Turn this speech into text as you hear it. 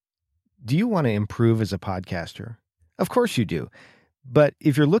Do you want to improve as a podcaster? Of course you do. But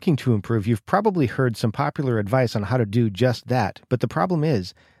if you're looking to improve, you've probably heard some popular advice on how to do just that. But the problem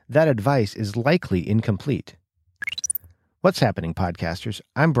is, that advice is likely incomplete. What's happening, podcasters?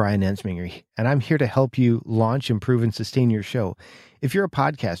 I'm Brian Ensminger, and I'm here to help you launch, improve, and sustain your show. If you're a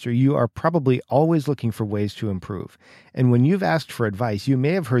podcaster, you are probably always looking for ways to improve. And when you've asked for advice, you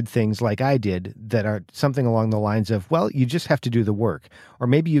may have heard things like I did that are something along the lines of, well, you just have to do the work. Or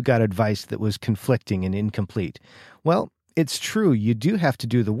maybe you got advice that was conflicting and incomplete. Well, it's true, you do have to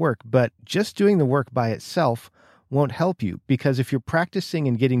do the work, but just doing the work by itself won't help you, because if you're practicing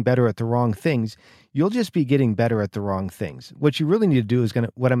and getting better at the wrong things, you'll just be getting better at the wrong things. What you really need to do is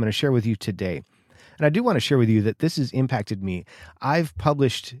what I'm going to share with you today. And I do want to share with you that this has impacted me. I've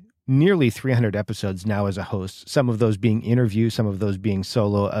published nearly 300 episodes now as a host, some of those being interviews, some of those being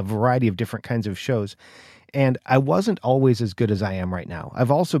solo, a variety of different kinds of shows. And I wasn't always as good as I am right now. I've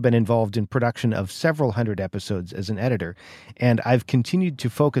also been involved in production of several hundred episodes as an editor, and I've continued to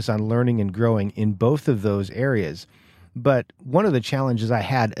focus on learning and growing in both of those areas. But one of the challenges I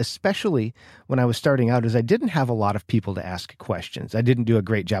had, especially when I was starting out, is I didn't have a lot of people to ask questions. I didn't do a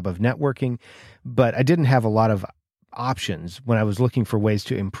great job of networking, but I didn't have a lot of options when I was looking for ways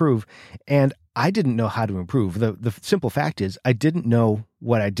to improve, and I didn't know how to improve. The simple fact is I didn't know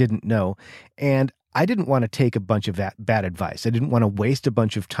what I didn't know, and I didn't want to take a bunch of bad advice. I didn't want to waste a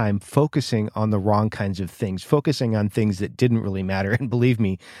bunch of time focusing on the wrong kinds of things, focusing on things that didn't really matter. And believe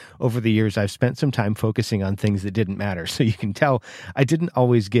me, over the years, I've spent some time focusing on things that didn't matter. So you can tell I didn't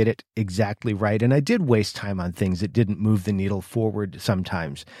always get it exactly right. And I did waste time on things that didn't move the needle forward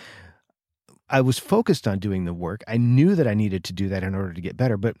sometimes. I was focused on doing the work. I knew that I needed to do that in order to get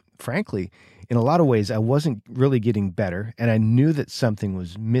better. But frankly, in a lot of ways, I wasn't really getting better. And I knew that something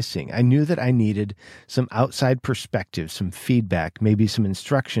was missing. I knew that I needed some outside perspective, some feedback, maybe some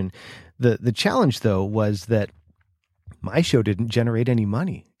instruction. The challenge, though, was that my show didn't generate any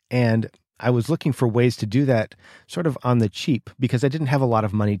money. And I was looking for ways to do that sort of on the cheap, because I didn't have a lot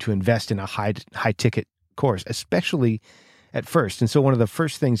of money to invest in a high ticket course, especially at first. And so one of the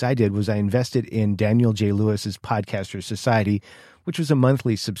first things I did was I invested in Daniel J. Lewis's Podcasters Society, which was a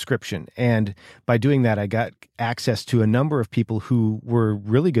monthly subscription. And by doing that, I got access to a number of people who were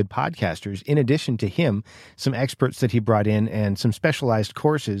really good podcasters. In addition to him, some experts that he brought in and some specialized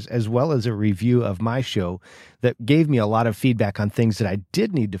courses, as well as a review of my show that gave me a lot of feedback on things that I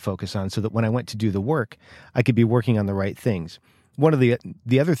did need to focus on, so that when I went to do the work, I could be working on the right things. One of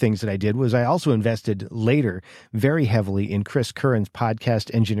the other things that I did was I also invested later very heavily in Chris Curran's podcast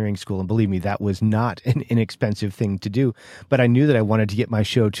engineering school. And believe me, that was not an inexpensive thing to do, but I knew that I wanted to get my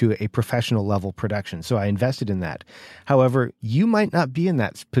show to a professional level production. So I invested in that. However, you might not be in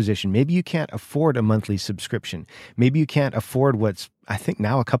that position. Maybe you can't afford a monthly subscription. Maybe you can't afford what's, I think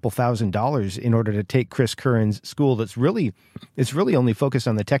now, a couple $1,000s in order to take Chris Curran's school. It's really only focused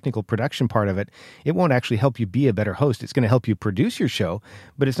on the technical production part of it. It won't actually help you be a better host. It's going to help you produce your show,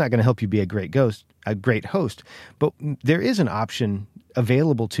 but it's not going to help you be a great host. But there is an option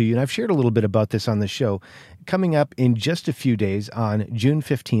available to you, and I've shared a little bit about this on the show. Coming up in just a few days on June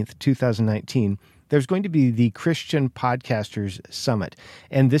 15th, 2019, there's going to be the Christian Podcasters Summit.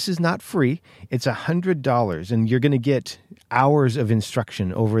 And this is not free. It's $100, and you're going to get hours of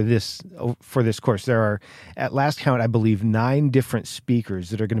instruction for this course. There are, at last count, I believe, 9 different speakers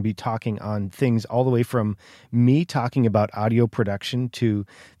that are going to be talking on things all the way from me talking about audio production to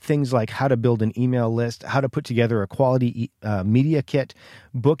things like how to build an email list, how to put together a quality media kit,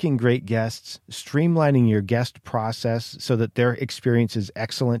 booking great guests, streamlining your guest process so that their experience is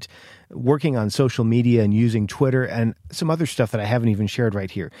excellent, working on social media and using Twitter, and some other stuff that I haven't even shared right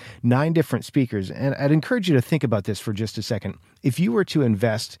here. 9 different speakers. And I'd encourage you to think about this for just a second. If you were to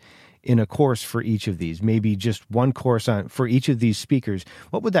invest in a course for each of these, maybe just one course for each of these speakers,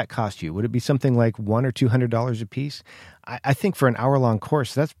 what would that cost you? Would it be something like $100 or $200 a piece? I think for an hour-long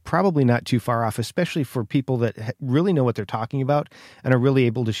course, that's probably not too far off, especially for people that really know what they're talking about and are really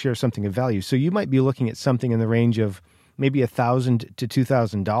able to share something of value. So you might be looking at something in the range of maybe $1,000 to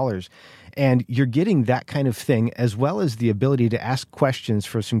 $2,000, and you're getting that kind of thing, as well as the ability to ask questions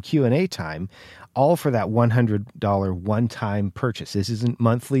for some Q&A time, all for that $100 one-time purchase. This isn't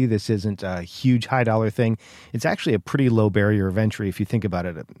monthly. This isn't a huge high-dollar thing. It's actually a pretty low barrier of entry if you think about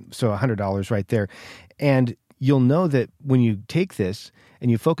it. So $100 right there. And you'll know that when you take this and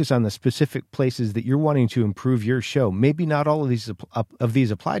you focus on the specific places that you're wanting to improve your show, maybe not all of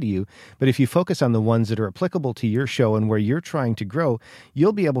these apply to you, but if you focus on the ones that are applicable to your show and where you're trying to grow,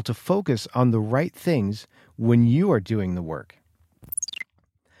 you'll be able to focus on the right things when you are doing the work.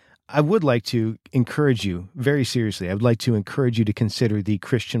 I would like to encourage you very seriously. I would like to encourage you to consider the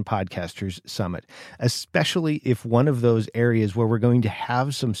Christian Podcasters Summit, especially if one of those areas where we're going to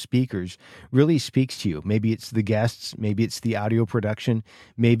have some speakers really speaks to you. Maybe it's the guests, maybe it's the audio production,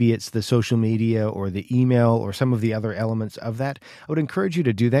 maybe it's the social media or the email or some of the other elements of that. I would encourage you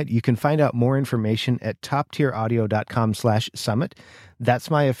to do that. You can find out more information at toptieraudio.com/summit.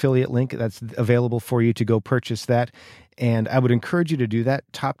 That's my affiliate link. That's available for you to go purchase that. And I would encourage you to do that,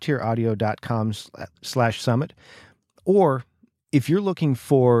 toptieraudio.com/summit. Or if you're looking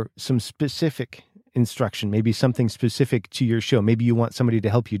for some specific instruction, maybe something specific to your show, maybe you want somebody to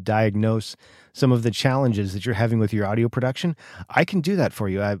help you diagnose some of the challenges that you're having with your audio production, I can do that for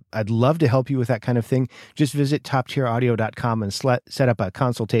you. I'd love to help you with that kind of thing. Just visit toptieraudio.com and set up a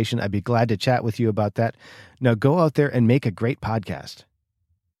consultation. I'd be glad to chat with you about that. Now go out there and make a great podcast.